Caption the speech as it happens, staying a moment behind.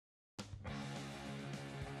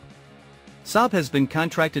Saab has been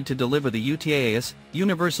contracted to deliver the UTAAS,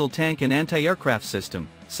 Universal Tank and Anti-Aircraft System,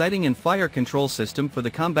 Sighting and Fire Control System for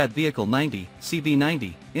the Combat Vehicle 90,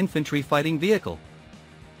 CV90, Infantry Fighting Vehicle.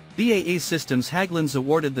 BAE Systems Hägglunds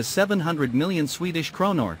awarded the 700 million Swedish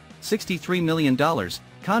kronor, $63 million,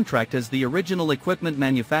 contract as the original equipment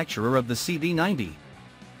manufacturer of the CV90.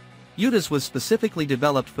 UTAAS was specifically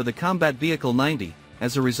developed for the Combat Vehicle 90,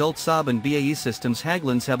 as a result Saab and BAE Systems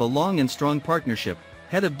Hägglunds have a long and strong partnership,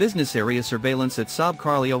 Head of Business Area Surveillance at Saab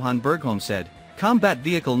Carl-Johan Bergholm said. Combat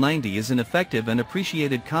Vehicle 90 is an effective and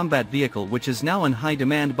appreciated combat vehicle which is now in high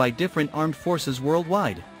demand by different armed forces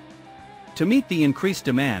worldwide. To meet the increased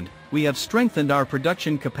demand, we have strengthened our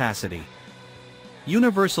production capacity.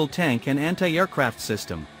 Universal Tank and Anti-Aircraft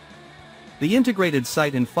System. The integrated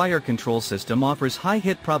sight and fire control system offers high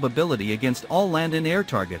hit probability against all land and air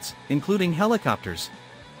targets, including helicopters.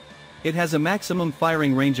 It has a maximum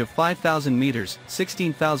firing range of 5,000 meters,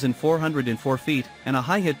 16,404 feet, and a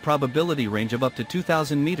high hit probability range of up to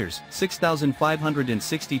 2,000 meters,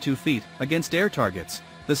 6,562 feet, against air targets.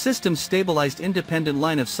 The system's stabilized independent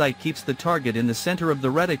line of sight keeps the target in the center of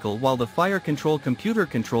the reticle while the fire control computer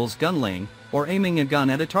controls gun laying, or aiming a gun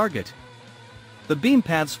at a target. The beam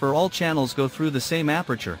paths for all channels go through the same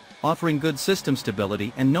aperture, offering good system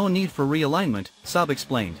stability and no need for realignment, Saab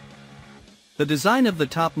explained. The design of the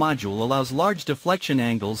top module allows large deflection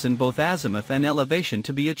angles in both azimuth and elevation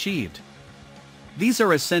to be achieved. These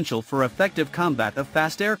are essential for effective combat of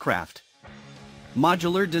fast aircraft.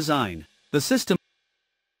 Modular design. The system